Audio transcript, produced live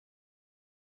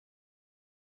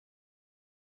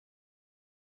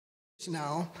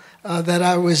Now that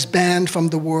I was banned from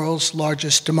the world's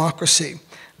largest democracy,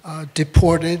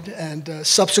 deported, and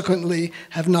subsequently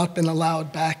have not been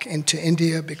allowed back into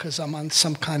India because I'm on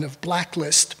some kind of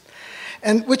blacklist.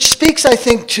 And which speaks, I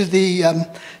think, to the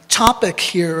topic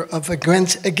here of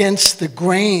against the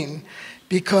grain,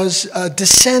 because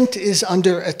dissent is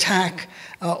under attack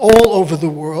all over the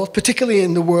world, particularly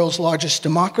in the world's largest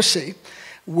democracy,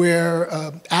 where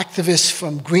activists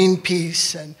from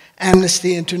Greenpeace and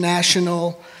Amnesty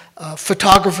International,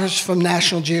 photographers from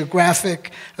National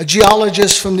Geographic,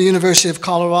 geologists from the University of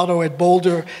Colorado at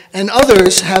Boulder, and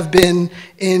others have been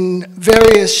in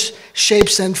various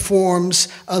shapes and forms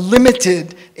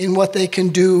limited in what they can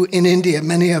do in India.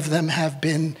 Many of them have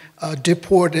been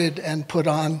deported and put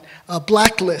on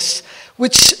blacklists,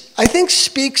 which I think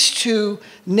speaks to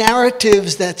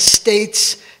narratives that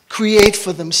states create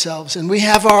for themselves. And we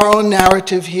have our own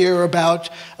narrative here about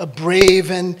brave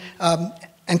and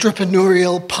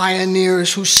entrepreneurial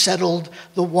pioneers who settled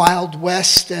the Wild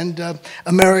West, and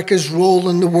America's role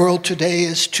in the world today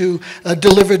is to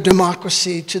deliver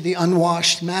democracy to the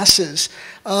unwashed masses.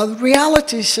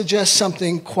 Reality suggests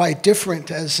something quite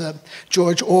different, as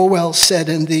George Orwell said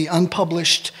in the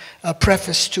unpublished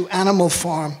preface to Animal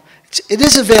Farm. It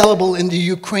is available in the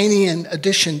Ukrainian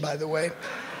edition, by the way.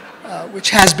 Which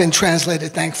has been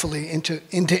translated, thankfully, into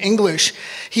English.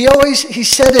 He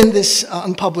said in this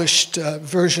unpublished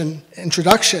version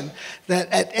introduction that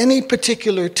at any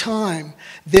particular time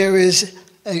there is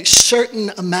a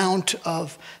certain amount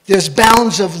of, there's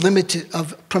bounds of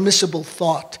permissible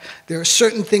thought. There are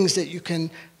certain things that you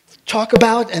can talk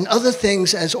about and other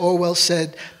things, as Orwell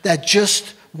said, that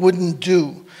just wouldn't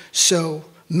do. So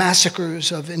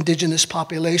massacres of indigenous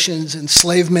populations,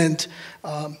 enslavement,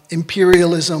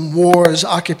 imperialism, wars,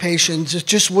 occupations, it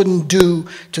just wouldn't do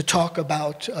to talk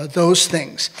about those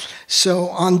things. So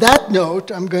on that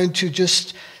note, I'm going to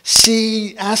just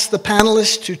ask the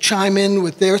panelists to chime in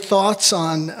with their thoughts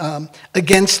on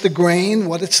against the grain,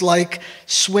 what it's like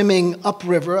swimming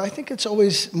upriver. I think it's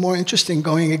always more interesting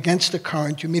going against the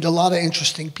current. You meet a lot of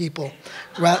interesting people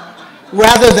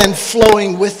rather than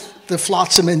flowing with the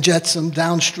flotsam and jetsam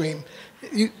downstream.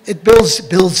 It builds,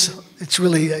 it's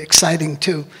really exciting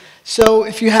too. So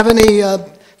if you have any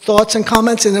thoughts and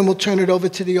comments, and then we'll turn it over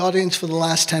to the audience for the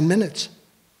last 10 minutes.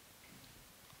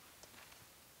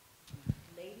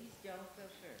 Ladies don't go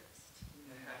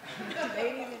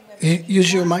first.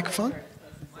 Use your microphone.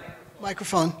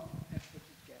 Microphone.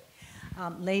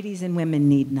 Ladies and women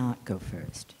need not go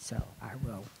first, so I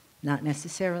will not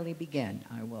necessarily begin.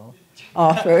 I will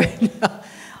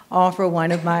offer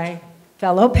one of my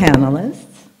fellow panelists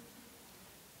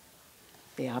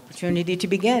the opportunity to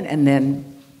begin, and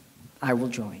then I will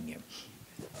join you.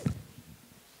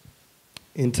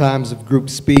 In times of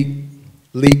Groupspeak,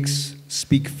 leaks,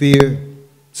 speak fear,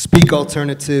 speak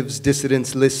alternatives,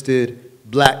 dissidents listed,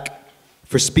 black,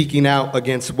 for speaking out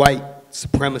against white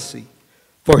supremacy,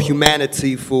 for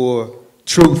humanity, for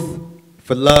truth,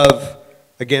 for love,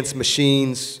 against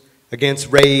machines,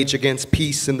 against rage, against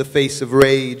peace in the face of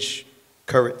rage,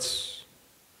 courage.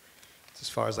 That's as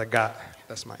far as I got.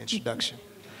 That's my introduction.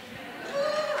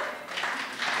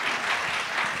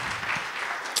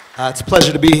 It's a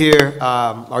pleasure to be here.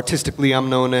 Artistically, I'm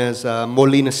known as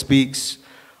Molina Speaks.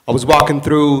 I was walking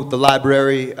through the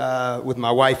library with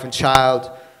my wife and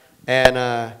child, and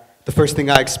the first thing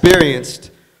I experienced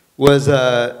was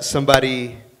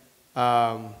somebody,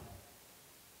 I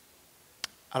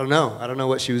don't know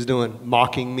what she was doing,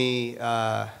 mocking me,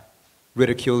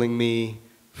 ridiculing me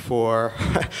for,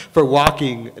 for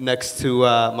walking next to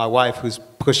my wife, who's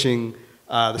pushing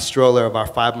the stroller of our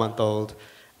 5-month-old.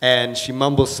 And she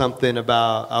mumbles something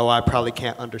about, oh, I probably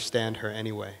can't understand her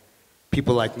anyway.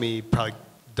 People like me probably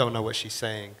don't know what she's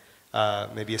saying,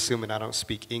 maybe assuming I don't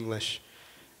speak English.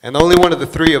 And the only one of the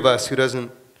three of us who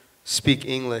doesn't speak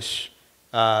English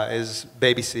is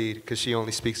Baby Seed, because she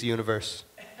only speaks universe.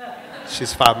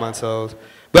 She's 5 months old.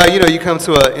 But, you know, you come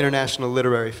to an international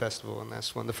literary festival, and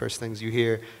that's one of the first things you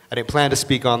hear. I didn't plan to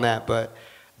speak on that, but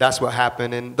that's what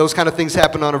happened. And those kind of things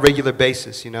happen on a regular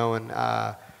basis, you know, and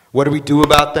what do we do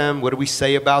about them? What do we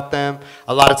say about them?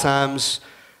 A lot of times,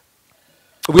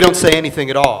 we don't say anything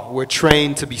at all. We're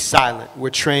trained to be silent. We're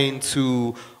trained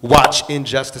to watch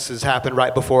injustices happen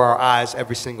right before our eyes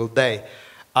every single day.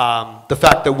 The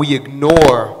fact that we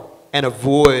ignore and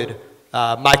avoid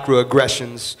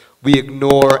microaggressions, we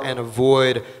ignore and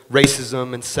avoid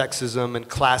racism and sexism and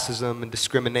classism and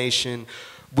discrimination.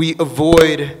 We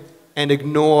avoid and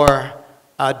ignore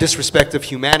disrespect of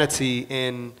humanity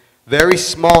in very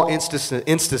small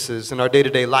instances in our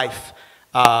day-to-day life.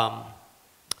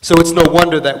 So it's no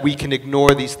wonder that we can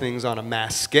ignore these things on a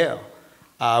mass scale.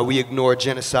 We ignore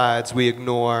genocides. We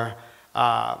ignore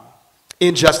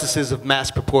injustices of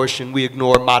mass proportion. We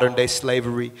ignore modern day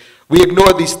slavery. We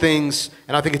ignore these things,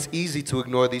 and I think it's easy to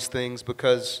ignore these things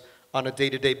because on a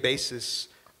day-to-day basis,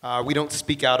 we don't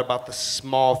speak out about the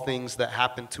small things that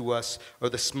happen to us or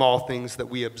the small things that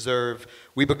we observe.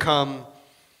 We become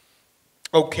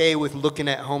okay with looking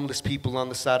at homeless people on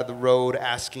the side of the road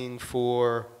asking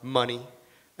for money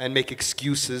and make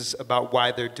excuses about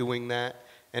why they're doing that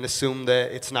and assume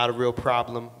that it's not a real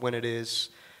problem when it is.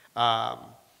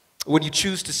 When you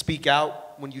choose to speak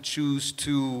out, when you choose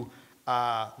to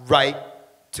write,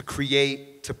 to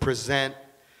create, to present,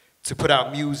 to put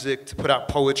out music, to put out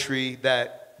poetry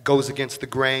that goes against the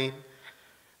grain,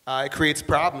 it creates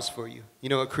problems for you. You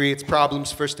know, it creates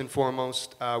problems first and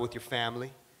foremost with your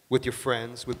family, with your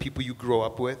friends, with people you grow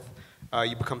up with.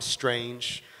 You become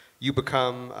strange. You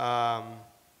become,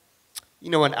 you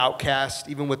know, an outcast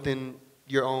even within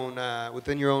your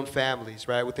own families,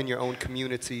 right? Within your own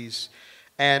communities.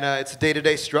 And it's a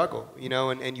day-to-day struggle, you know,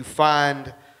 and you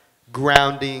find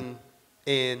grounding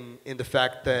in the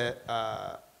fact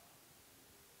that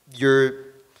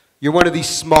you're one of these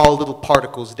small little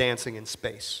particles dancing in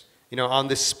space. You know, on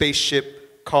this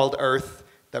spaceship called Earth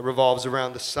that revolves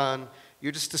around the sun,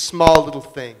 you're just a small little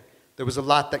thing. There was a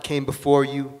lot that came before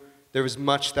you. There is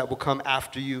much that will come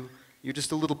after you. You're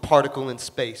just a little particle in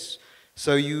space.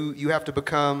 So you have to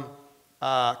become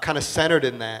kind of centered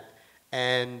in that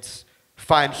and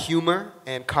find humor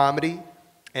and comedy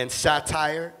and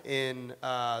satire in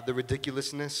the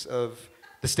ridiculousness of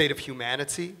the state of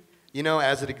humanity, you know,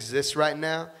 as it exists right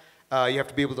now. You have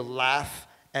to be able to laugh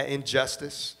at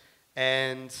injustice,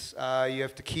 and you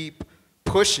have to keep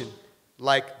pushing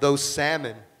like those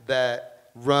salmon that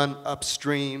run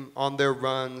upstream on their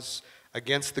runs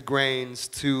against the grains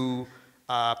to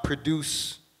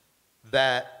produce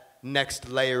that next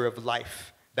layer of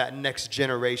life, that next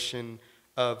generation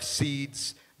of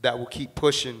seeds that will keep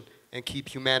pushing and keep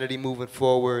humanity moving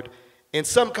forward in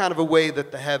some kind of a way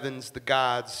that the heavens, the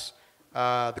gods,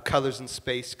 the colors in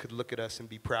space could look at us and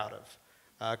be proud of.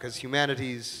 Because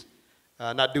humanity's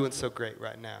not doing so great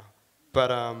right now.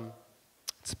 But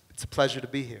it's a pleasure to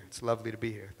be here. It's lovely to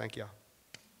be here. Thank y'all.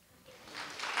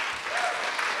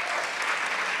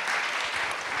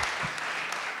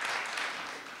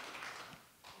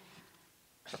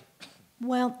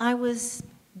 Well, I was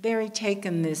very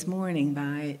taken this morning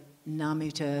by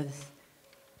Namita's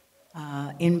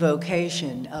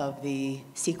invocation of the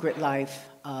secret life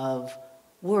of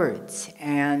words,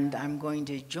 and I'm going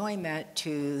to join that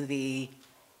to the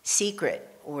secret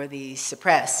or the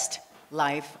suppressed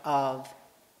life of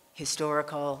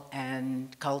historical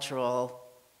and cultural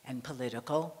and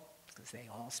political, because they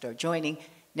all start joining,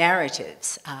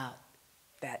 narratives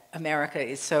that America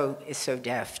is so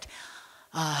deft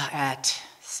at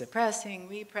suppressing,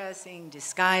 repressing,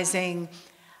 disguising.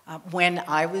 When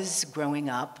I was growing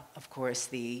up, of course,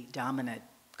 the dominant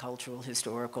cultural,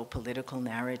 historical, political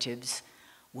narratives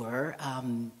were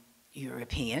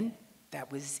European.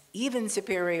 That was even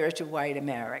superior to white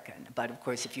American. But of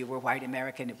course, if you were white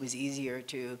American, it was easier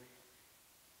to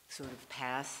sort of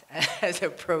pass as a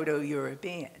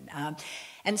proto-European.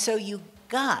 And so you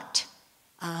got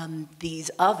these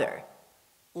other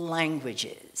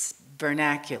languages,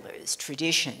 vernaculars,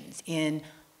 traditions in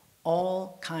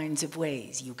all kinds of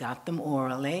ways. You got them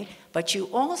orally, but you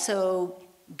also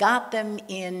got them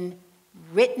in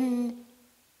written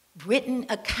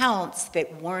accounts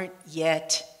that weren't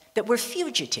yet, that were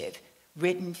fugitive,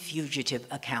 written fugitive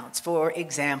accounts. For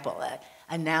example,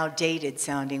 a now dated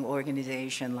sounding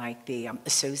organization like the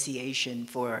Association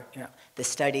for the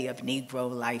Study of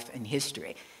Negro Life and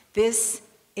History. This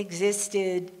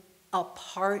existed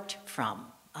apart from,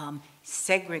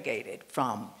 segregated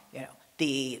from,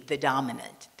 the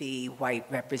dominant, the white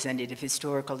representative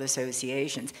historical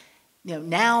associations.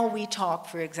 Now we talk,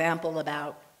 for example,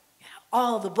 about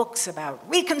all the books about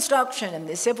Reconstruction and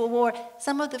the Civil War.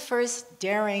 Some of the first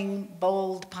daring,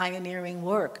 bold, pioneering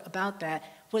work about that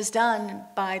was done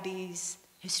by these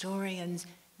historians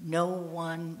no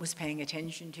one was paying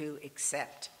attention to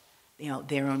except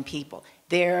their own people.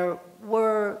 There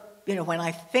were, when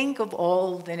I think of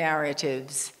all the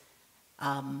narratives,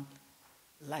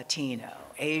 Latino,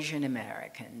 Asian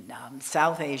American,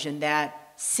 South Asian,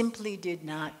 that simply did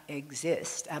not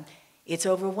exist. It's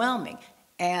overwhelming.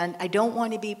 And I don't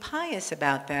want to be pious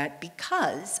about that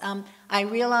because I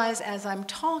realize as I'm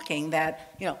talking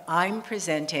that, I'm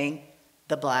presenting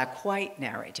the black-white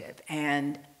narrative.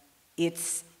 And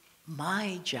it's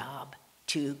my job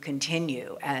to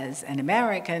continue as an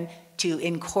American to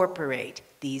incorporate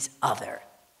these other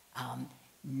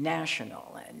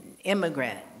national and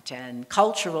immigrant and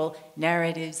cultural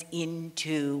narratives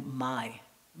into my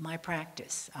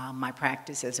practice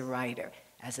as a writer,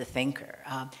 as a thinker.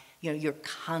 You're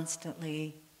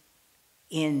constantly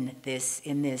in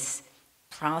this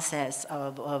process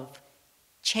of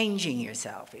changing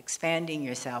yourself, expanding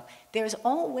yourself. There's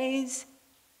always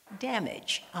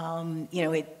damage.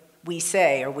 We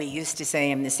say, or we used to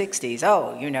say in the 60s,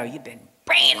 oh, you've been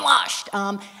brainwashed.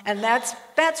 And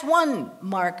that's one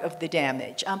mark of the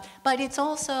damage. But it's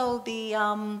also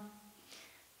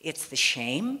it's the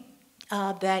shame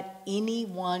that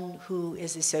anyone who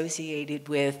is associated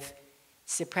with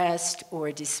suppressed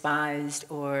or despised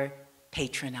or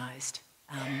patronized.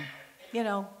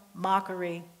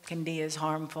 Mockery can be as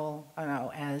harmful,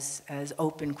 as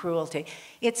open cruelty.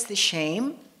 It's the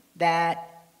shame that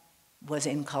was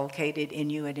inculcated in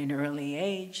you at an early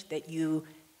age, that you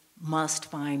must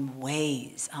find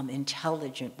ways,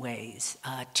 intelligent ways,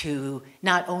 to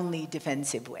not only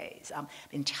defensive ways,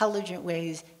 intelligent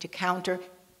ways to counter,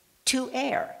 to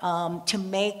air, to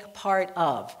make part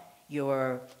of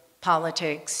your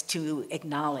politics, to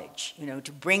acknowledge,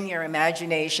 to bring your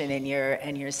imagination and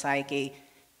your psyche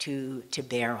to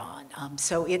bear on.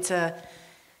 So it's a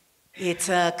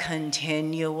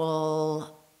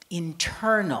continual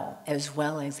internal as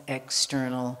well as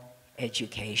external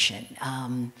education.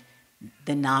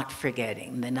 The not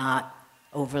forgetting, the not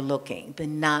overlooking, the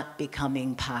not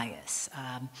becoming pious.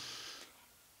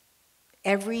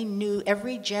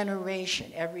 Every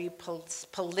generation, every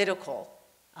political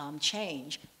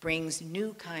change brings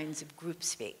new kinds of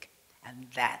groupspeak, and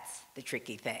that's the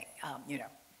tricky thing.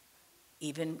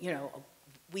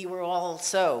 We were all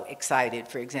so excited,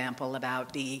 for example,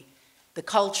 about the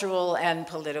cultural and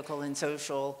political and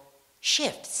social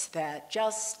shifts that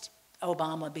just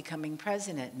Obama becoming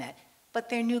president meant. But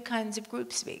there are new kinds of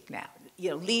groupspeak now.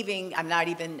 I'm not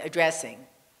even addressing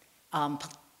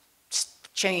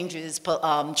changes,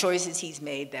 choices he's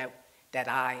made that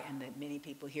I and that many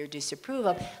people here disapprove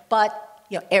of. But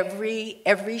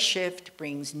every shift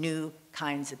brings new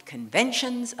kinds of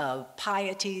conventions, of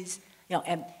pieties,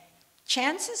 and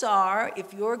chances are,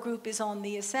 if your group is on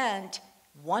the ascent,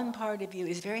 one part of you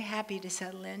is very happy to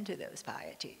settle into those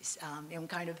pieties and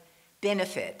kind of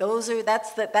benefit.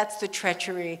 That's the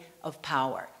treachery of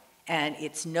power. And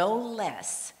it's no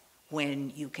less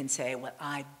when you can say, well,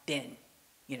 I've been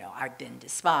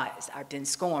despised, I've been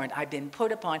scorned, I've been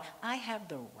put upon. I have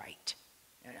the right,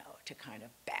 to kind of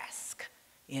bask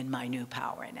in my new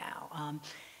power now.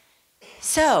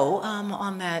 So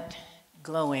on that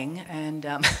glowing and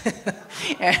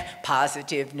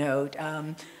positive note,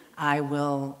 I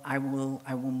will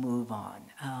move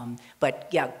on. But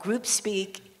yeah,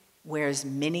 groupspeak wears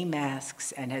many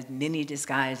masks and has many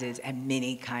disguises and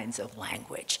many kinds of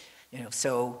language.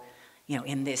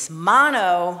 In this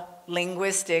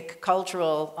mono-linguistic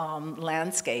cultural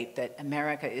landscape that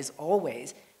America is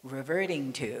always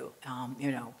reverting to,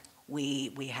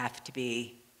 we have to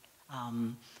be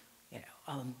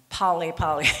poly,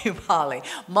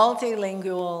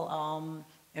 multilingual,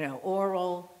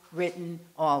 oral, written,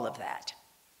 all of that.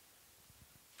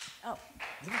 Oh,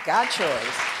 you've got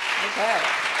choice. Okay.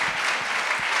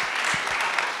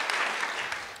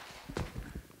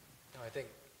 No, I think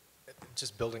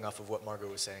just building off of what Margo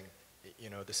was saying,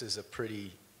 this is a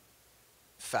pretty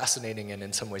fascinating and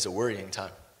in some ways a worrying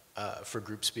time for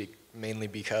Groupspeak, mainly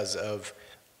because of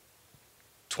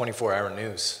 24-hour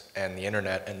news and the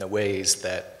internet and the ways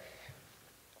that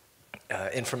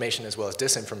information as well as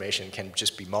disinformation can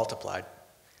just be multiplied.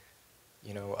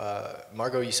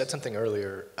 Margo, you said something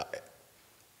earlier,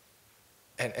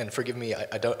 and forgive me,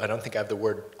 I don't think I have the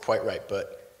word quite right,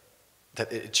 but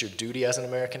that it's your duty as an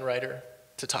American writer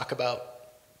to talk about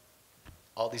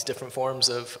all these different forms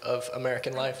of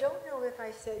American life. I don't know if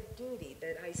I said duty,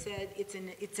 but I said it's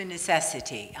a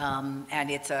necessity,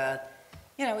 and it's a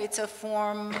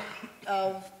form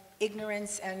of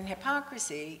ignorance and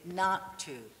hypocrisy not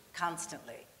to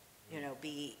constantly,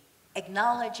 be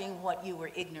acknowledging what you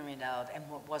were ignorant of and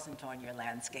what wasn't on your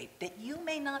landscape, that you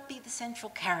may not be the central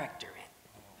character in.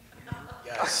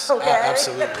 Yes, Okay.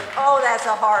 Absolutely. Oh, that's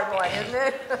a hard one, isn't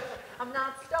it? I'm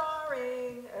not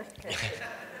starring.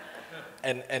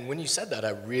 And when you said that,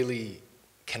 I really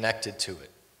connected to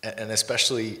it, and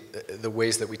especially the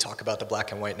ways that we talk about the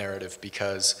black and white narrative,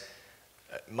 because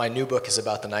my new book is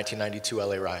about the 1992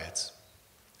 LA riots.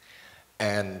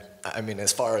 And I mean,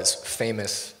 as far as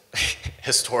famous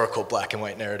historical black and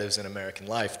white narratives in American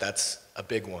life, that's a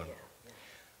big one.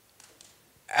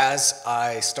 As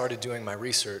I started doing my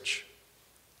research,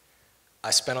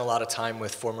 I spent a lot of time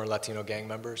with former Latino gang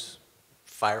members,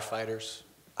 firefighters,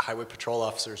 highway patrol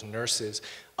officers, nurses,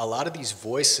 a lot of these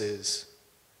voices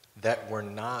that were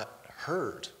not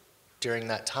heard during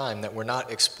that time, that were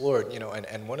not explored, you know,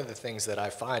 and one of the things that I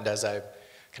find as I'm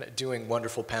kind of doing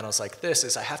wonderful panels like this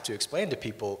is I have to explain to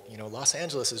people, you know, Los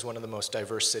Angeles is one of the most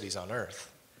diverse cities on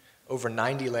earth. Over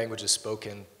 90 languages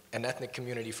spoken, an ethnic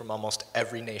community from almost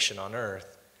every nation on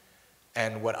earth.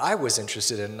 And what I was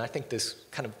interested in, and I think this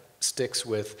kind of sticks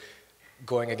with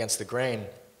going against the grain,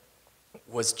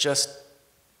 was just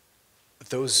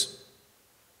those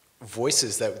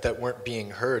voices that weren't being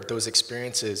heard, those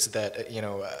experiences that, you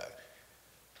know,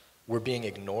 were being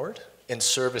ignored in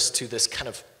service to this kind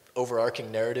of overarching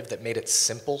narrative that made it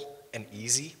simple and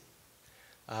easy.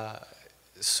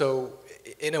 So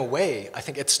in a way, I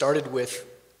think it started with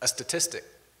a statistic.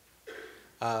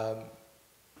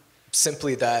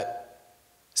 Simply that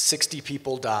 60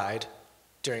 people died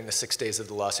during the 6 days of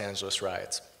the Los Angeles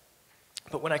riots.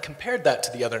 But when I compared that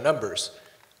to the other numbers,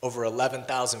 over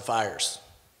 11,000 fires,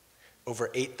 over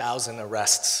 8,000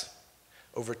 arrests,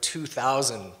 over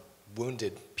 2,000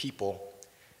 wounded people,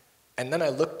 and then I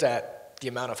looked at the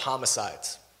amount of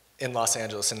homicides in Los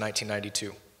Angeles in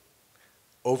 1992,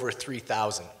 over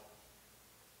 3,000.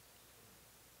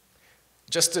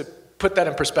 Just to put that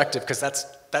in perspective, because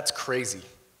that's crazy.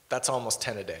 That's almost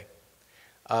 10 a day.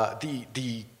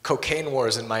 The cocaine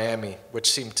wars in Miami,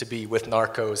 which seem to be with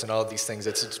narcos and all of these things,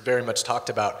 it's very much talked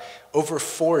about. Over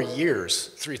 4 years,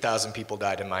 3,000 people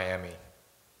died in Miami.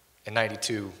 In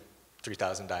 92,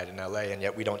 3,000 died in LA, and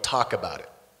yet we don't talk about it.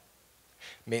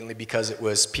 Mainly because it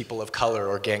was people of color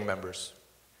or gang members.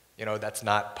 You know, that's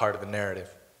not part of the narrative.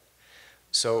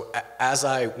 So as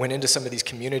I went into some of these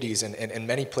communities, and in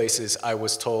many places I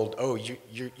was told, oh, you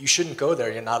shouldn't go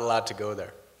there, you're not allowed to go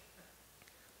there.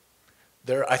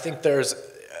 I think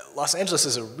Los Angeles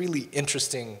is a really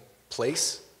interesting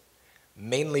place,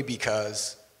 mainly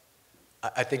because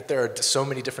I think there are so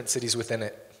many different cities within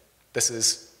it. This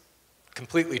is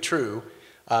completely true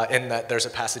in that there's a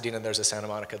Pasadena, there's a Santa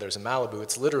Monica, there's a Malibu.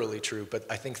 It's literally true, but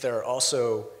I think there are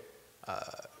also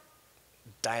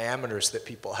diameters that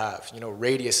people have, you know,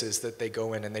 radiuses that they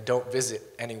go in and they don't visit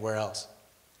anywhere else.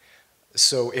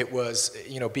 So it was,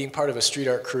 you know, being part of a street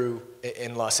art crew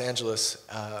in Los Angeles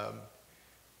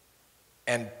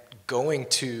and going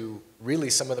to really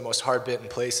some of the most hard-bitten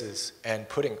places and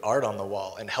putting art on the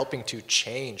wall and helping to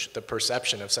change the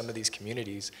perception of some of these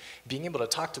communities, being able to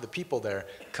talk to the people there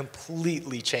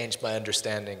completely changed my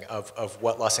understanding of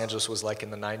what Los Angeles was like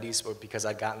in the 90s, because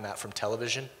I'd gotten that from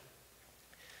television.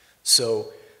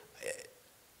 So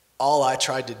all I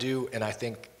tried to do, and I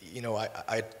think, you know,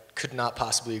 I could not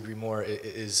possibly agree more,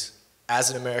 is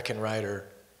as an American writer,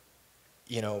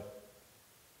 you know,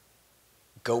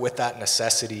 go with that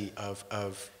necessity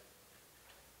of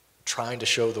trying to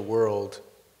show the world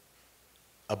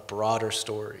a broader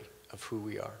story of who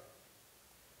we are.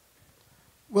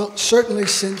 Well, certainly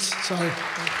since, sorry,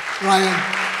 Ryan.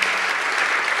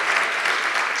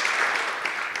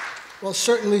 Well,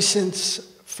 certainly since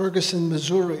Ferguson,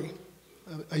 Missouri,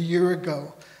 a year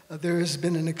ago, there has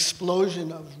been an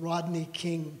explosion of Rodney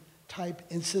King-type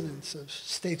incidents of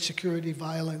state security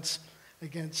violence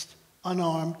against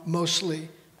unarmed, mostly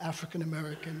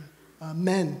African-American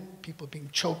men, people being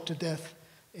choked to death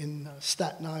in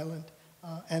Staten Island,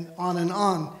 and on and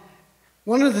on.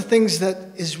 One of the things that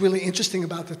is really interesting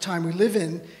about the time we live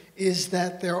in is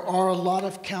that there are a lot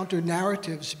of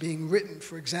counter-narratives being written.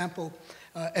 For example,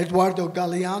 Eduardo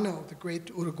Galeano, the great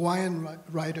Uruguayan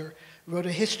writer, wrote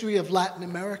a history of Latin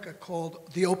America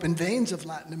called The Open Veins of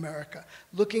Latin America,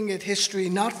 looking at history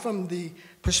not from the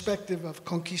perspective of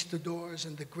conquistadors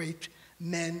and the great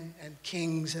men and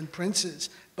kings and princes,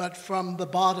 but from the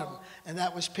bottom. And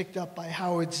that was picked up by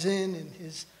Howard Zinn in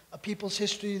his A People's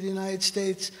History of the United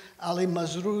States. Ali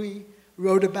Mazrui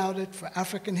wrote about it for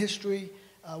African history.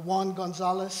 Juan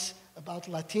Gonzalez about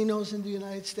Latinos in the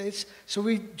United States. So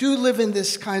we do live in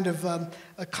this kind of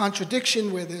a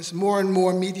contradiction where there's more and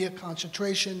more media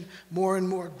concentration, more and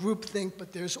more groupthink,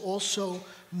 but there's also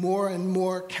more and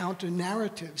more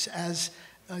counter-narratives as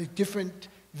different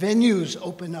venues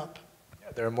open up.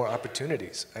 Yeah, there are more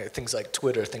opportunities. Things like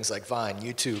Twitter, things like Vine,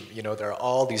 YouTube, you know, there are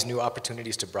all these new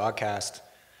opportunities to broadcast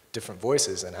different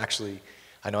voices. And actually,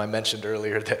 I know I mentioned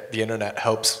earlier that the internet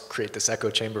helps create this echo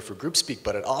chamber for Groupspeak,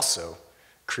 but it also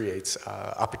creates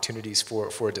opportunities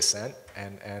for dissent,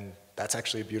 and that's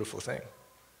actually a beautiful thing.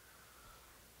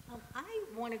 I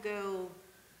want to go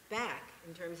back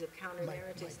in terms of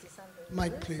counter-narratives to something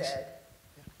Mike, you please. said.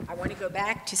 I want to go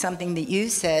back to something that you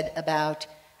said about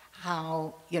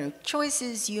how, you know,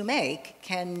 choices you make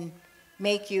can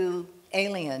make you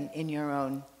alien in your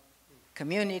own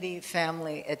community,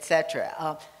 family,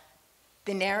 etc.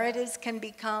 the narratives can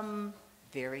become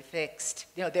very fixed.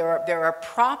 You know, there are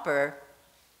proper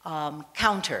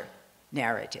counter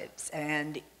narratives,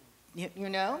 and you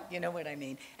know what I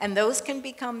mean. And those can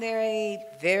become very,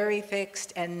 very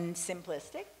fixed and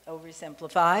simplistic,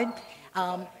 oversimplified.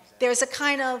 There's a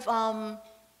kind of,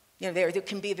 you know, there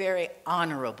can be a very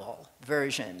honorable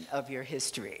version of your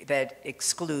history that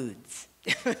excludes,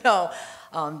 you know,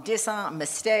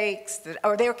 mistakes,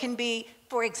 or there can be,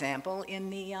 for example, in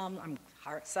the,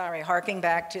 harking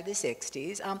back to the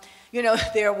 60s, you know,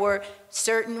 there were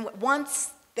certain,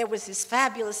 once there was this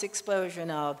fabulous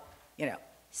explosion of, you know,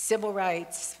 civil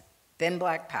rights, then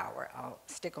black power. I'll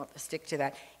stick to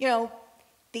that. You know,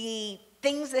 the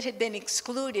things that had been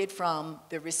excluded from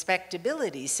the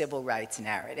respectability civil rights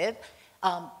narrative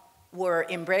were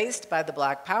embraced by the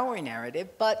black power narrative,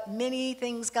 but many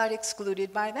things got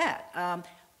excluded by that.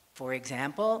 For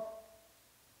example,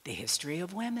 the history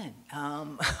of women,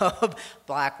 of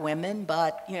black women,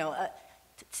 but, you know,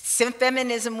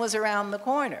 feminism was around the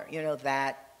corner, you know,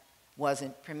 that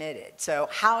wasn't permitted. So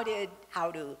how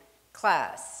do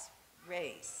class,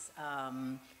 race,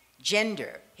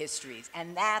 gender histories,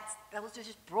 and those are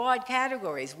just broad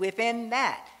categories. Within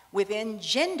that, within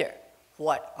gender,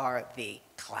 what are the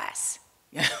class,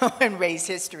 you know, and race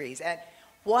histories? And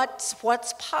what's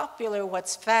popular,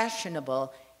 what's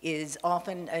fashionable is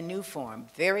often a new form,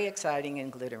 very exciting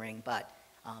and glittering, but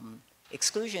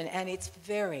exclusion, and it's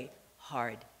very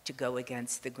hard to go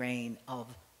against the grain of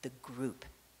the group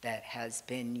that has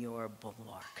been your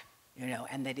bulwark, you know,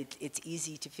 and that it's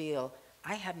easy to feel,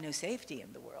 I have no safety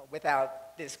in the world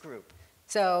without this group.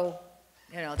 So,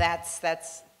 you know, that's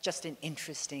just an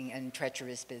interesting and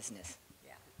treacherous business.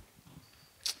 Yeah.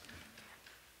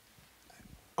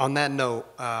 On that note,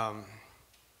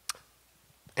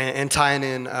 and tying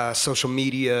in social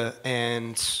media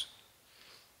and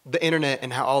the internet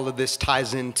and how all of this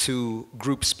ties into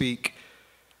Groupspeak,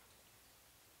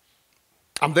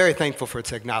 I'm very thankful for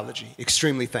technology,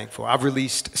 extremely thankful. I've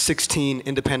released 16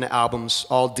 independent albums,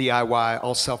 all DIY,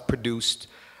 all self-produced.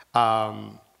 I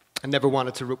never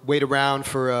wanted to wait around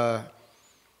for a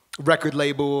record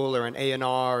label or an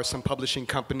A&R or some publishing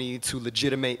company to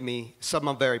legitimate me, something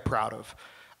I'm very proud of.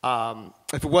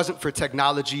 If it wasn't for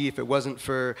technology, if it wasn't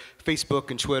for Facebook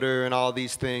and Twitter and all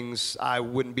these things, I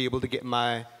wouldn't be able to get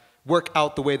my work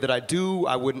out the way that I do.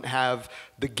 I wouldn't have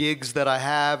the gigs that I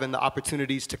have and the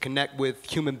opportunities to connect with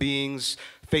human beings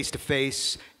face to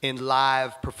face in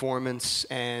live performance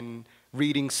and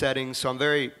reading settings. So I'm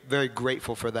very, very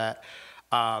grateful for that.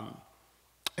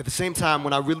 At the same time,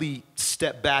 when I really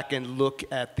step back and look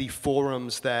at the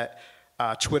forums that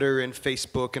Twitter and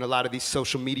Facebook and a lot of these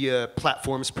social media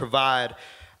platforms provide,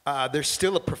 there's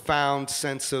still a profound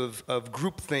sense of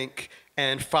groupthink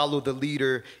and follow the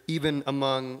leader, even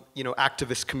among, you know,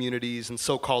 activist communities and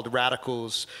so-called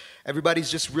radicals. Everybody's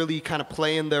just really kind of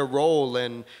playing their role,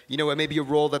 and, you know, it may be a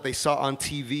role that they saw on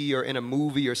TV or in a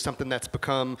movie or something that's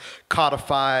become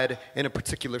codified in a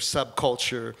particular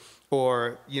subculture,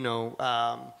 or, you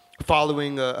know,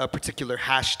 following a particular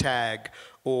hashtag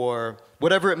or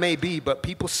whatever it may be, but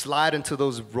people slide into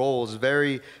those roles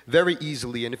very, very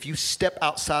easily. And if you step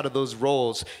outside of those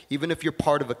roles, even if you're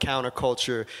part of a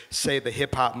counterculture, say the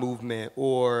hip hop movement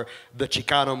or the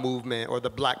Chicano movement or the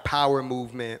Black Power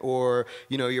movement, or,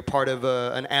 you know, you're part of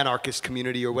an anarchist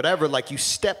community or whatever, like, you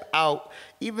step out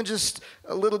even just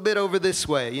a little bit over this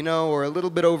way, you know, or a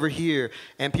little bit over here,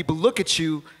 and people look at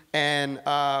you and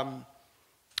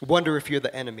wonder if you're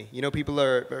the enemy. You know, people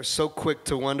are so quick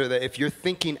to wonder that if you're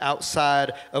thinking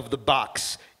outside of the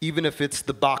box, even if it's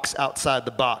the box outside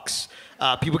the box,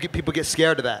 people get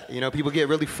scared of that. You know, people get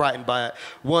really frightened by it.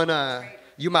 One,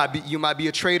 you might be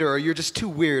a traitor, or you're just too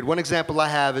weird. One example I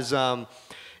have is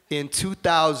in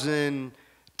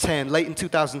 2010, late in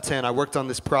 2010, I worked on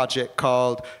this project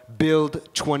called Build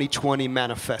 2020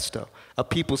 Manifesto, a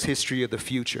people's history of the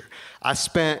future. I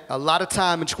spent a lot of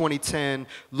time in 2010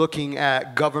 looking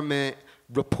at government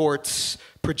reports,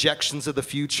 projections of the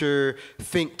future,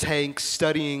 think tanks,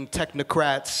 studying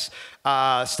technocrats,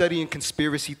 studying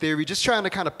conspiracy theory, just trying to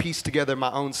kind of piece together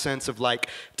my own sense of, like,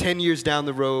 10 years down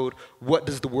the road, what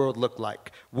does the world look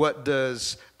like? What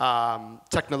does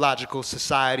technological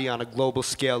society on a global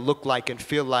scale look like and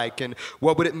feel like? And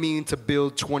what would it mean to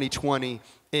build 2020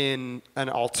 in an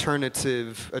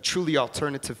alternative, a truly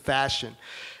alternative fashion?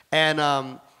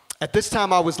 And at this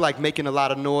time, I was, like, making a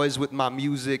lot of noise with my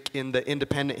music in the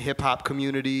independent hip hop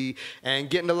community and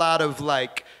getting a lot of,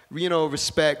 like, you know,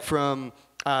 respect from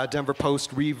Denver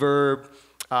Post Reverb,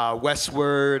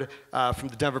 Westward, from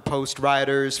the Denver Post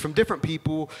writers, from different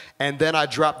people. And then I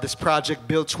dropped this project,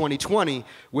 Build 2020,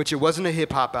 which it wasn't a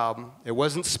hip hop album. It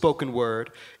wasn't spoken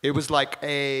word. It was like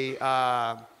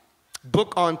a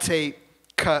book on tape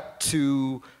cut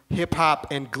to hip hop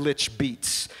and glitch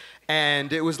beats.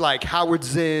 And it was like Howard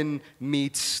Zinn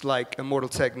meets like Immortal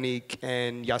Technique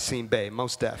and Yasin Bey,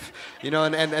 Mos Def. You know,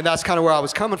 and that's kind of where I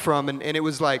was coming from. And it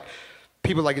was like,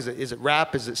 people like, is it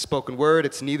rap? Is it spoken word?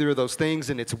 It's neither of those things,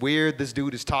 and it's weird. This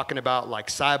dude is talking about like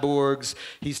cyborgs.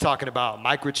 He's talking about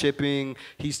microchipping.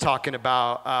 He's talking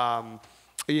about,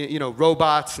 you know,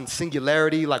 robots and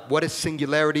singularity. Like, what is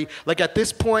singularity? Like, at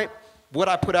this point, what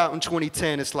I put out in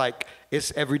 2010 is like,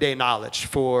 it's everyday knowledge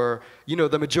for, you know,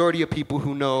 the majority of people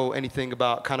who know anything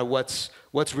about kind of what's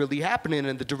really happening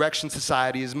and the direction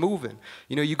society is moving.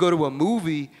 You know, you go to a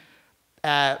movie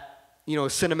at, you know,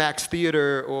 Cinemax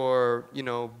Theater or, you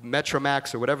know,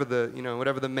 Metromax or whatever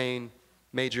the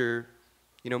major,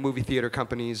 you know, movie theater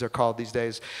companies are called these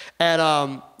days.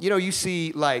 And, you know, you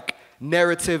see like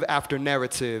narrative after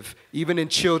narrative, even in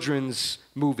children's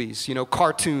movies, you know,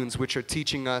 cartoons, which are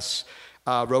teaching us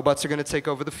robots are going to take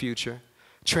over the future.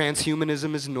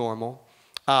 Transhumanism is normal.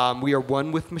 We are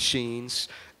one with machines.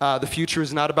 The future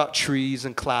is not about trees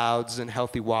and clouds and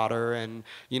healthy water and,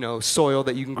 you know, soil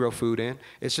that you can grow food in.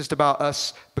 It's just about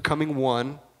us becoming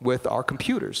one with our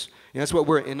computers. And that's what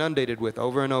we're inundated with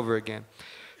over and over again.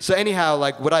 So anyhow,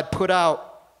 like what I put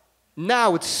out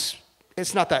now, it's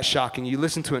not that shocking. You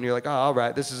listen to it and you're like, oh, all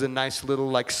right, this is a nice little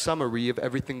like summary of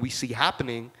everything we see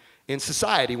happening in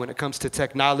society when it comes to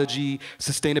technology,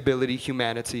 sustainability,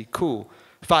 humanity. Cool.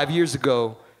 5 years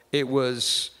ago, it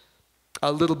was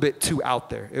a little bit too out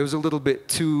there. It was a little bit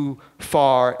too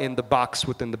far in the box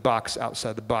within the box,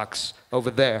 outside the box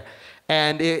over there.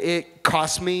 And it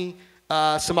cost me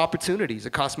some opportunities.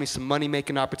 It cost me some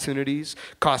money-making opportunities,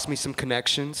 cost me some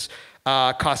connections,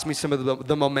 cost me some of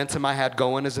the momentum I had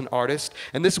going as an artist.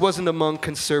 And this wasn't among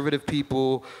conservative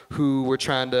people who were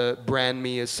trying to brand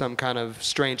me as some kind of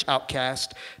strange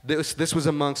outcast. This was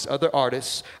amongst other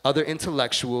artists, other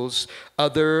intellectuals,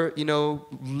 other, you know,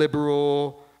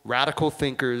 liberal, radical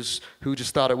thinkers who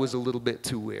just thought it was a little bit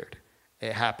too weird.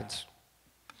 It happens.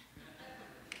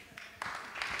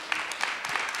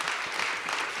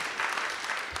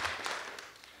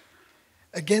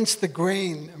 Against the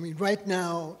grain, I mean, right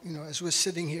now, you know, as we're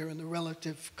sitting here in the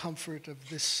relative comfort of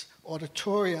this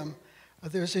auditorium,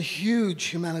 there's a huge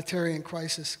humanitarian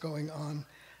crisis going on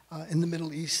in the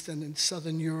Middle East and in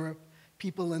Southern Europe.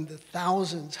 People in the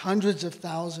thousands, hundreds of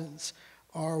thousands,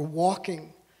 are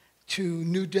walking to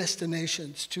new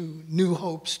destinations, to new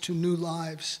hopes, to new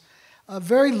lives.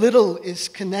 Very little is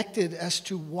connected as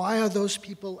to why are those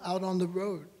people out on the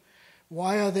road?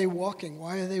 Why are they walking?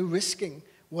 Why are they risking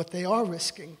what they are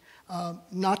risking?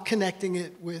 Not connecting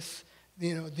it with,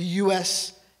 you know, the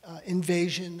U.S.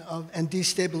 Invasion and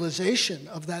destabilization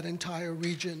of that entire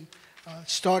region,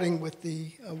 starting with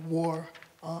the war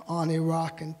on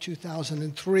Iraq in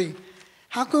 2003.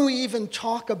 How can we even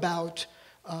talk about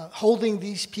holding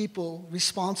these people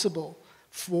responsible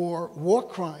for war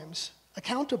crimes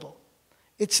accountable?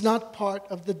 It's not part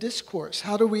of the discourse.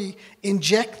 How do we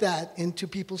inject that into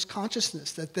people's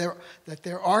consciousness, that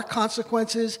there are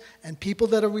consequences and people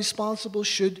that are responsible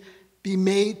should be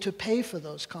made to pay for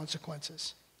those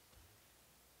consequences?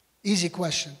 Easy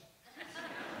question.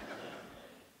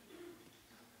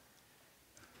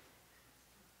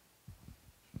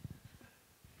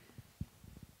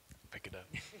 Pick it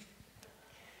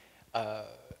up.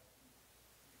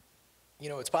 You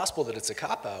know, it's possible that it's a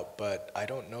cop-out, but I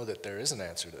don't know that there is an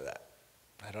answer to that.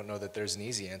 I don't know that there's an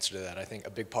easy answer to that. I think a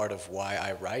big part of why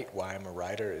I write, why I'm a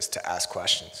writer, is to ask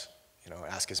questions. You know,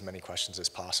 ask as many questions as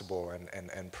possible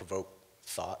and provoke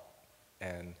thought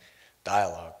and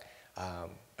dialogue. I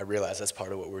realize that's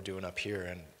part of what we're doing up here,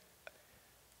 and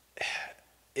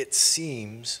it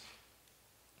seems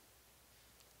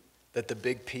that the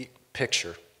big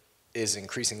picture is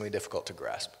increasingly difficult to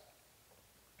grasp.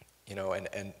 You know,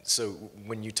 and so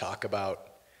when you talk about,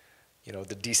 you know,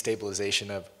 the destabilization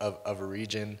of a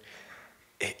region,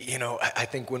 you know, I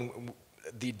think when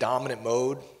the dominant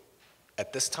mode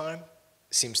at this time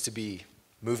seems to be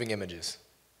moving images.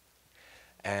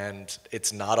 And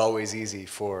it's not always easy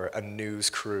for a news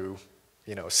crew,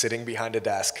 you know, sitting behind a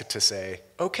desk to say,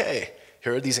 okay,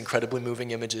 here are these incredibly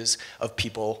moving images of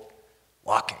people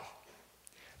walking.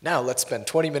 Now let's spend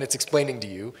 20 minutes explaining to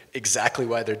you exactly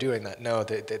why they're doing that. No,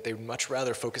 they would much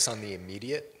rather focus on the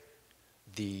immediate,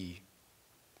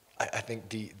 I think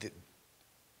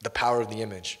the power of the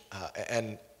image.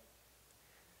 And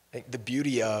I think the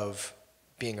beauty of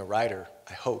being a writer,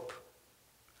 I hope,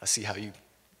 I see how you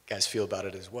guys feel about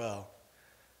it as well,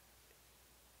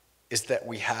 is that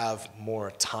we have more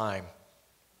time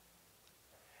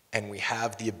and we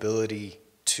have the ability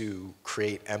to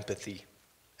create empathy,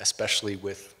 especially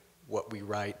with what we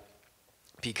write,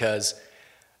 because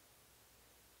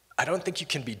I don't think you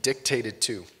can be dictated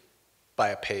to by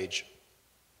a page.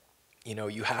 You know,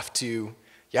 you have to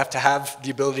have the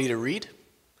ability to read,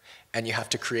 and you have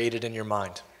to create it in your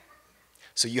mind.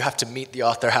 So you have to meet the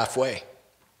author halfway.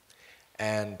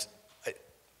 And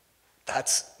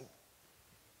that's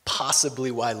possibly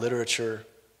why literature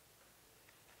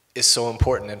is so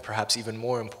important, and perhaps even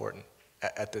more important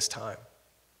at this time.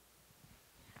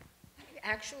 I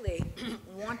actually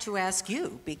want to ask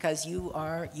you, because you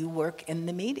work in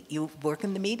the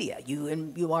media.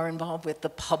 You are involved with the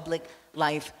public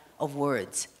life of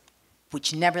words,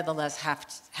 which nevertheless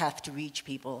have to reach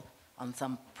people on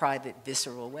some private,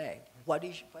 visceral way.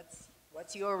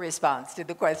 What's your response to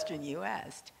the question you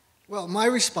asked? Well, my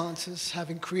response is,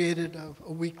 having created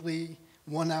a weekly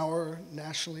 1-hour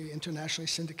nationally, internationally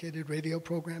syndicated radio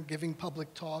program, giving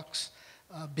public talks,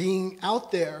 being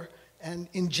out there and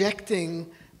injecting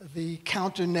the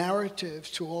counter-narrative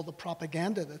to all the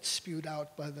propaganda that's spewed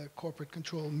out by the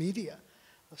corporate-controlled media.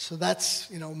 So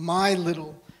that's, my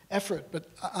little effort. But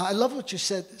I love what you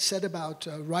said about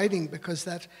writing, because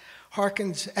that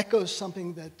echoes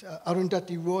something that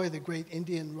Arundhati Roy, the great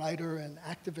Indian writer and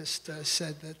activist,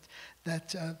 said,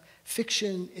 that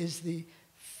fiction is the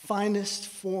finest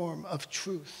form of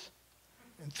truth.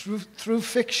 And through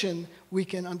fiction, we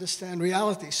can understand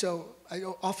reality. So I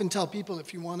often tell people,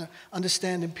 if you want to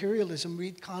understand imperialism,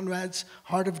 read Conrad's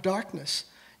Heart of Darkness.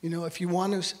 If you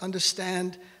want to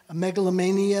understand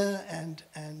megalomania and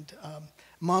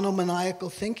monomaniacal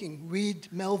thinking, read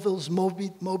Melville's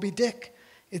Moby Dick.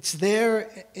 It's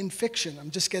there in fiction. I'm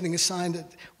just getting a sign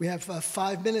that we have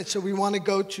 5 minutes, so we want to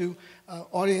go to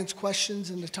audience questions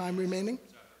in the time remaining.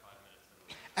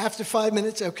 After 5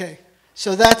 minutes, okay.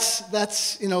 So that's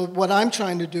what I'm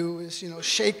trying to do is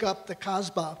shake up the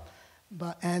Kasbah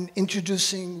and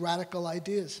introducing radical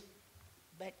ideas.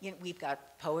 But we've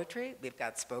got poetry, we've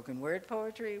got spoken word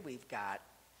poetry, we've got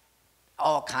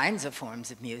all kinds of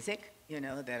forms of music,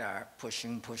 that are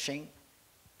pushing.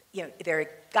 There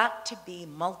got to be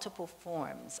multiple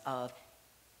forms of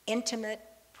intimate,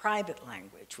 private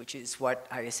language, which is what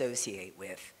I associate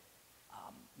with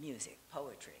music,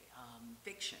 poetry,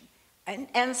 fiction,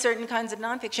 and certain kinds of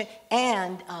nonfiction,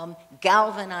 and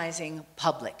galvanizing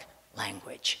public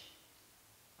language.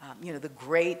 The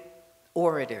great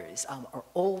orators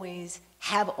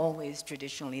have always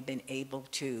traditionally been able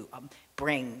to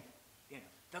bring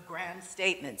the grand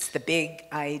statements, the big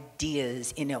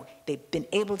ideas, they've been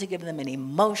able to give them an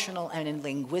emotional and a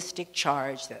linguistic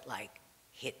charge that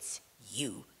hits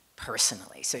you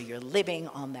personally. So you're living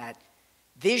on that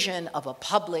vision of a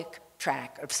public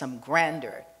track of some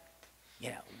grander,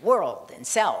 world and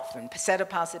self and set of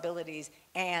possibilities,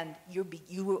 and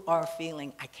you are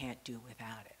feeling, I can't do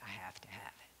without it, I have to have it.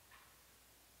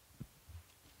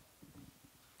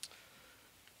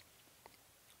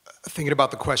 Thinking about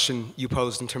the question you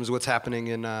posed in terms of what's happening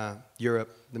in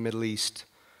Europe, the Middle East,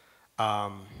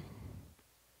 I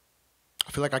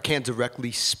feel like I can't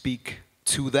directly speak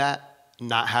to that,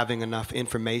 not having enough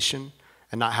information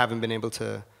and not having been able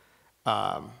to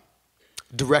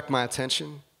direct my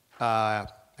attention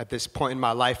at this point in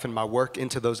my life and my work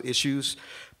into those issues.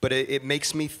 But it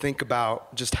makes me think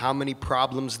about just how many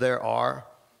problems there are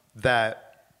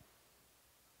that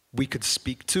we could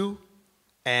speak to,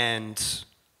 and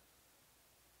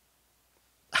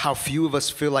how few of us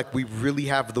feel like we really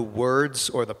have the words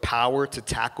or the power to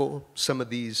tackle some of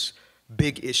these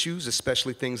big issues,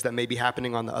 especially things that may be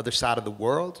happening on the other side of the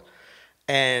world.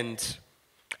 And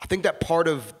I think that part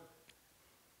of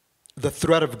the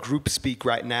threat of Groupspeak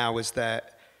right now is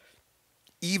that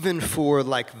even for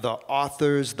the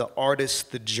authors, the artists,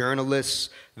 the journalists,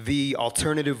 the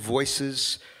alternative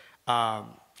voices,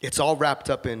 it's all wrapped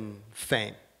up in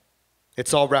fame.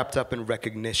 It's all wrapped up in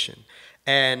recognition.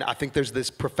 And I think there's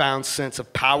this profound sense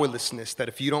of powerlessness that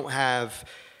if you don't have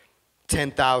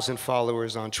 10,000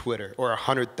 followers on Twitter, or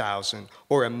 100,000,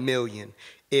 or 1 million,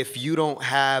 if you don't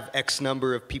have X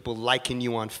number of people liking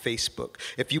you on Facebook,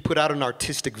 if you put out an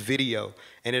artistic video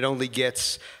and it only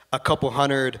gets a couple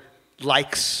hundred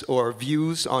likes or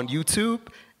views on YouTube,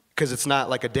 because it's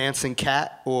not like a dancing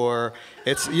cat, or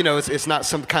it's not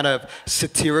some kind of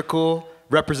satirical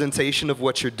representation of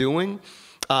what you're doing,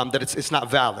 that it's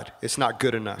not valid, it's not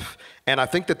good enough. And I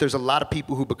think that there's a lot of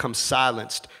people who become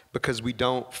silenced because we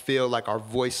don't feel like our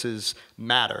voices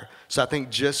matter. So I think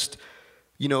just,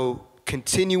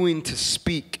 continuing to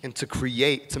speak and to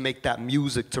create, to make that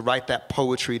music, to write that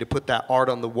poetry, to put that art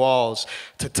on the walls,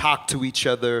 to talk to each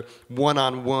other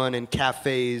one-on-one in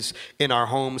cafes, in our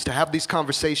homes, to have these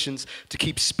conversations, to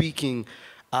keep speaking,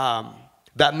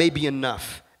 that may be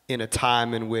enough in a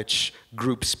time in which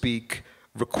group speak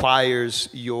requires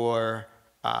your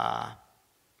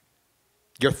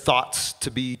thoughts to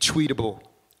be tweetable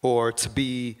or to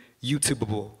be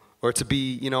YouTubeable or to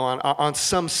be, on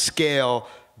some scale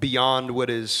beyond what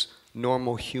is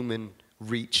normal human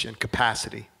reach and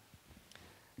capacity.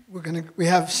 We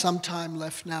have some time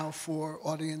left now for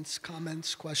audience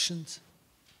comments, questions.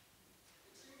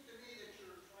 It seems to me that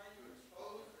you're trying to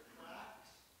expose the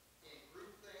cracks in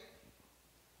groupthink,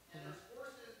 and there's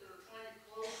forces that are trying to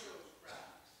close those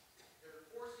cracks. They're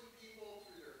forcing people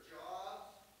through their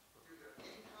jobs, through their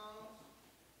incomes,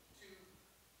 to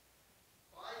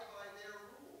abide by their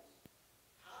rules.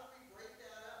 How do we break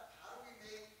that up? How do we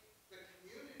make the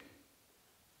community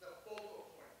the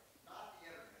focal point, not the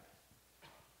internet?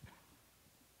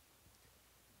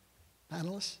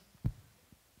 Panelists?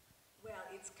 Well,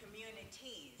 it's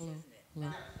communities, isn't it?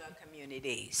 Not the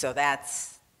community. So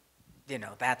that's,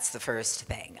 that's the first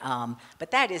thing.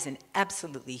 But that is an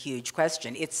absolutely huge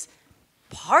question. It's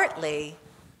partly,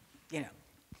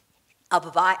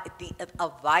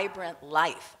 a vibrant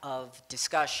life of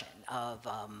discussion, of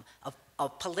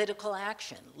political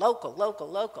action, local,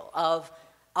 of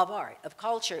art, of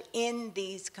culture in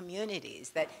these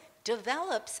communities that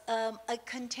develops a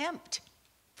contempt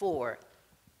for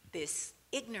this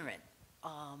ignorant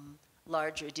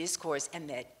larger discourse, and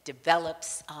that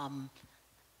develops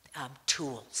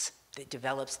tools, that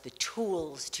develops the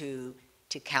tools to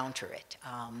counter it,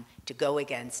 to go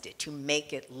against it, to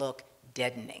make it look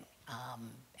deadening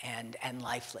and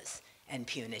lifeless and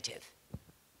punitive.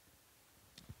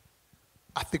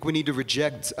 I think we need to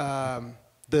reject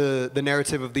the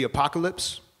narrative of the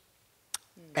apocalypse,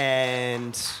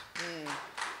 and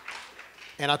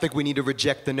I think we need to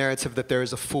reject the narrative that there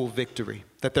is a full victory,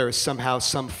 that there is somehow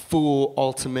some full,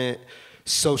 ultimate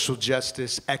social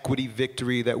justice, equity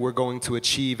victory that we're going to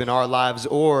achieve in our lives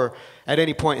or at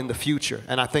any point in the future.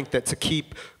 And I think that to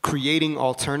keep creating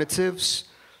alternatives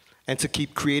and to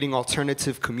keep creating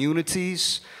alternative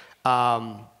communities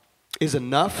is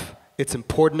enough. It's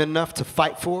important enough to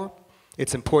fight for.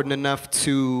 It's important enough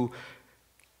to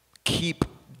keep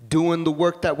doing the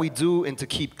work that we do and to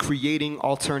keep creating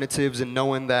alternatives and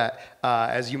knowing that,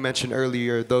 as you mentioned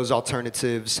earlier, those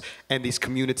alternatives and these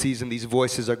communities and these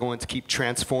voices are going to keep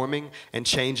transforming and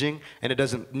changing, and it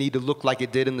doesn't need to look like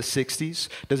it did in the 60s,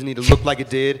 doesn't need to look like it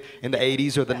did in the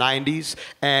 80s or the 90s,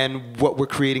 and what we're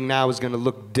creating now is going to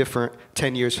look different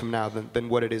 10 years from now than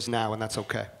what it is now, and that's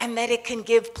okay. And that it can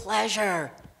give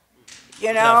pleasure,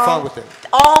 Have fun with it.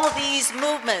 All these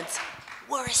movements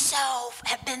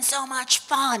have been so much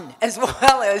fun, as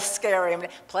well as scary.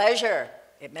 Pleasure,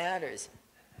 it matters.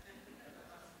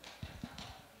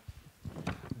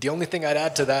 The only thing I'd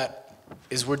add to that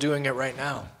is we're doing it right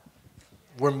now.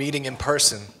 We're meeting in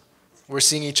person. We're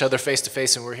seeing each other face to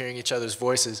face and we're hearing each other's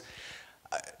voices.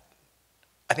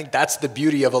 I think that's the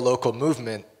beauty of a local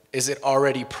movement, is it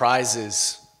already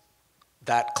prizes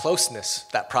that closeness,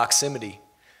 that proximity.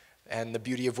 And the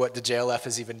beauty of what the JLF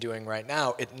is even doing right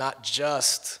now, it not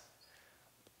just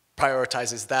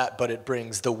prioritizes that, but it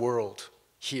brings the world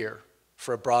here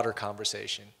for a broader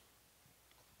conversation.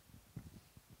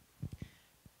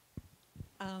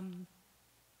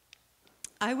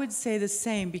 I would say the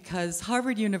same, because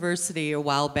Harvard University a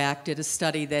while back did a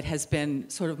study that has been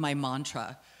sort of my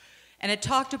mantra. And it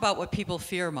talked about what people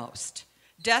fear most.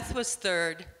 Death was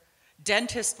third,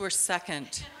 dentists were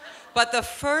second. But the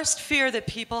first fear that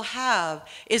people have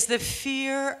is the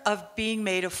fear of being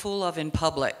made a fool of in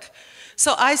public.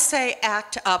 So I say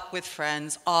act up with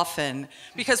friends often,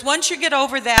 because once you get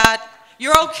over that,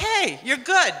 you're okay, you're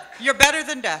good, you're better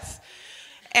than death.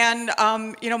 And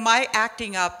my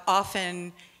acting up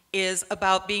often is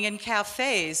about being in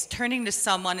cafes, turning to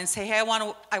someone and say, hey, I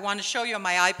want to show you on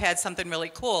my iPad something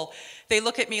really cool. They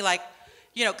look at me like,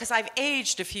 because I've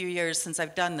aged a few years since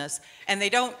I've done this, and they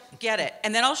don't get it.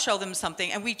 And then I'll show them something,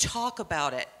 and we talk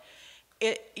about it.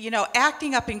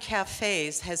 Acting up in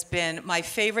cafes has been my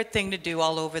favorite thing to do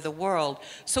all over the world,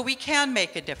 so we can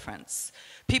make a difference.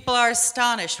 People are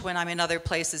astonished when I'm in other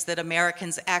places that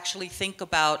Americans actually think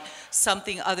about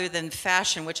something other than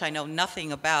fashion, which I know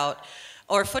nothing about,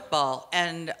 or football,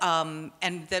 and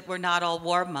that we're not all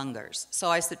warmongers. So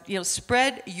I said,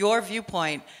 spread your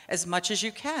viewpoint as much as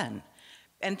you can.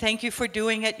 And thank you for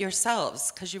doing it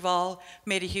yourselves, because you've all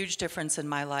made a huge difference in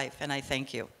my life, and I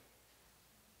thank you.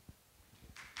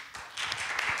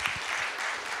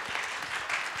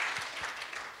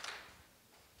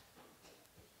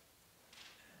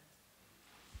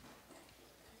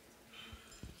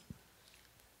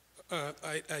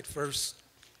 I'd first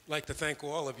like to thank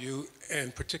all of you,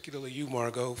 and particularly you,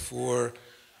 Margo, for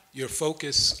your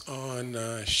focus on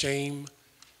shame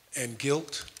and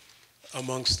guilt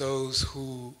amongst those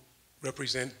who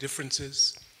represent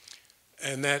differences.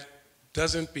 And that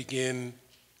doesn't begin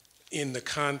in the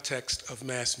context of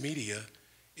mass media.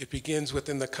 It begins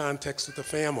within the context of the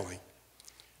family.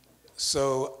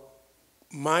 So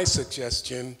my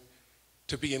suggestion,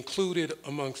 to be included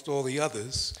amongst all the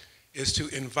others, is to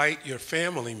invite your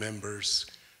family members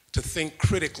to think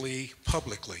critically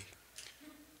publicly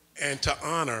and to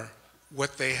honor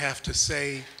what they have to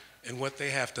say and what they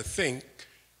have to think,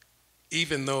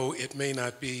 even though it may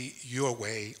not be your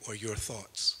way or your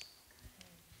thoughts.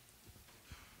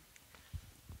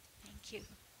 Thank you.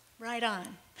 Right on.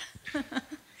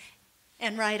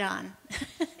 And right on.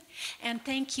 And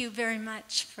thank you very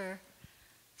much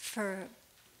for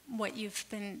what you've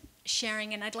been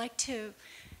sharing. And I'd like to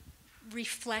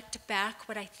reflect back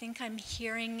what I think I'm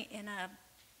hearing in a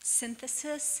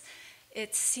synthesis.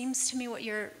 It seems to me what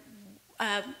you're,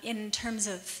 in terms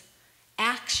of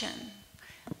action,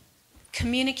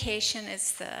 communication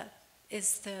is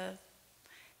the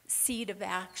seed of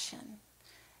action,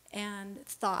 and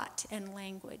thought and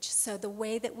language. So the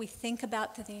way that we think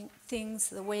about the things,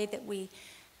 the way that we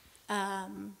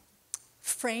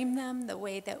frame them, the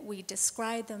way that we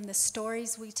describe them, the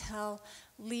stories we tell,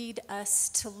 lead us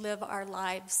to live our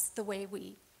lives the way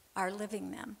we are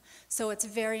living them. So it's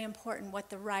very important what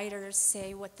the writers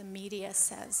say, what the media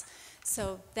says.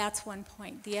 So that's one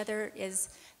point. The other is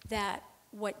that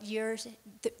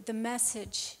the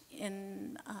message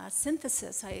in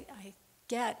synthesis I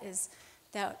get is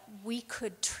that we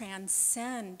could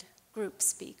transcend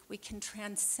groupspeak. We can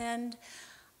transcend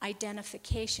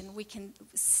identification. We can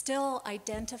still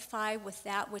identify with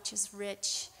that which is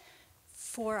rich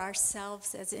for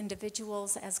ourselves as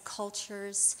individuals, as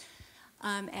cultures,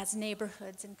 as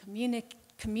neighborhoods and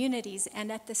communities,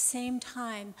 and at the same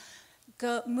time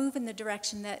move in the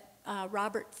direction that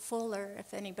Robert Fuller,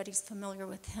 if anybody's familiar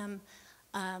with him,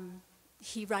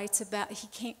 he writes about,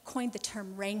 he coined the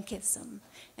term rankism.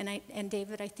 And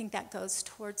David, I think that goes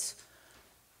towards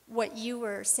what you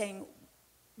were saying,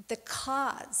 the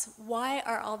cause. Why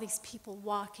are all these people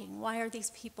walking? Why are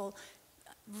these people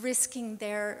risking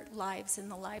their lives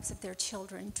and the lives of their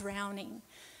children, drowning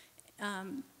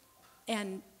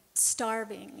and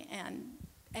starving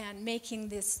and making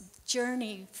this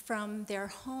journey from their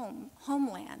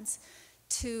homelands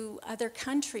to other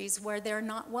countries where they're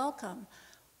not welcome?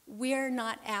 We're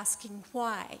not asking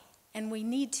why, and we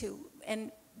need to.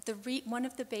 And one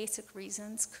of the basic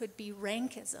reasons could be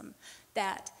rankism,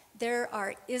 that there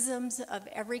are isms of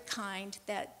every kind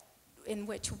in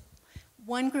which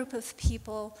one group of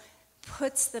people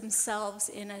puts themselves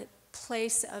in a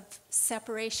place of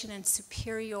separation and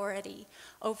superiority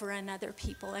over another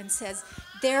people and says,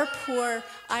 they're poor,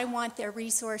 I want their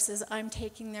resources, I'm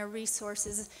taking their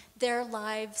resources, their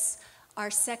lives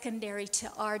are secondary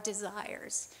to our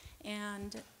desires.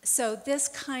 And so this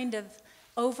kind of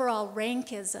overall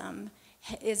rankism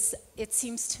is, it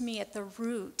seems to me, at the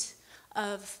root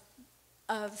of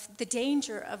the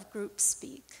danger of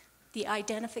groupspeak, the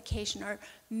identification or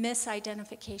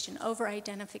misidentification,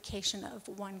 over-identification of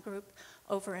one group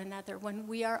over another, when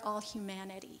we are all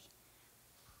humanity.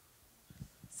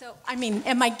 So, I mean,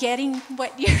 am I getting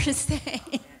what you're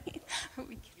saying? You're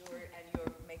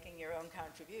making your own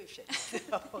contribution,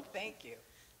 so thank you.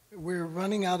 We're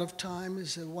running out of time.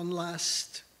 Is there one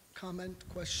last comment,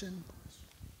 question?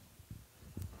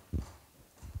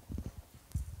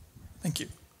 Thank you.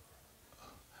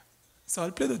 So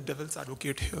I'll play the devil's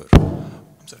advocate here.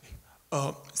 I'm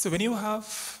sorry. So when you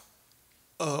have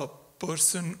a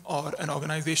person or an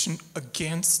organization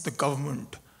against the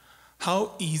government,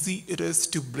 how easy it is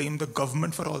to blame the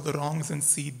government for all the wrongs and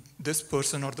see this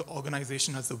person or the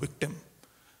organization as the victim.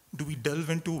 Do we delve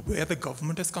into where the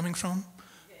government is coming from?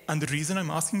 And the reason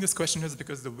I'm asking this question is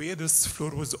because the way this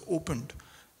floor was opened,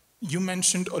 you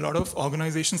mentioned a lot of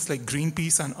organizations like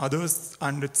Greenpeace and others,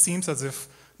 and it seems as if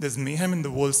there's mayhem in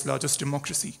the world's largest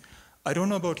democracy. I don't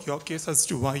know about your case as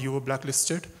to why you were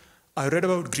blacklisted. I read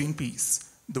about Greenpeace.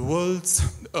 The world's,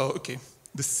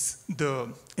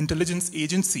 the intelligence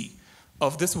agency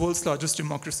of this world's largest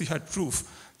democracy had proof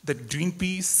that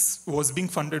Greenpeace was being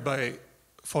funded by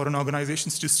foreign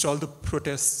organizations to stall the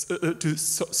protests, to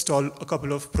stall a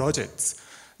couple of projects.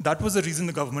 That was the reason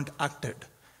the government acted.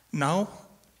 Now,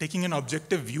 taking an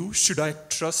objective view, should I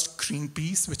trust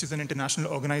Greenpeace, which is an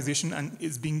international organization and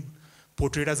is being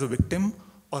portrayed as a victim,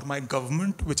 or my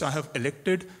government, which I have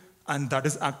elected, and that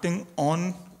is acting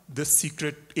on the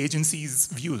secret agency's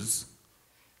views?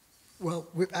 Well,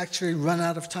 we've actually run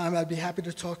out of time. I'd be happy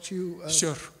to talk to you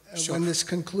Sure. when this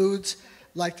concludes.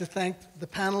 I'd like to thank the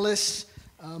panelists,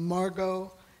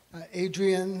 Margo,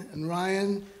 Adrian, and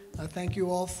Ryan. Thank you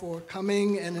all for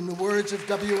coming. And in the words of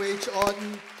W.H.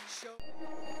 Auden, show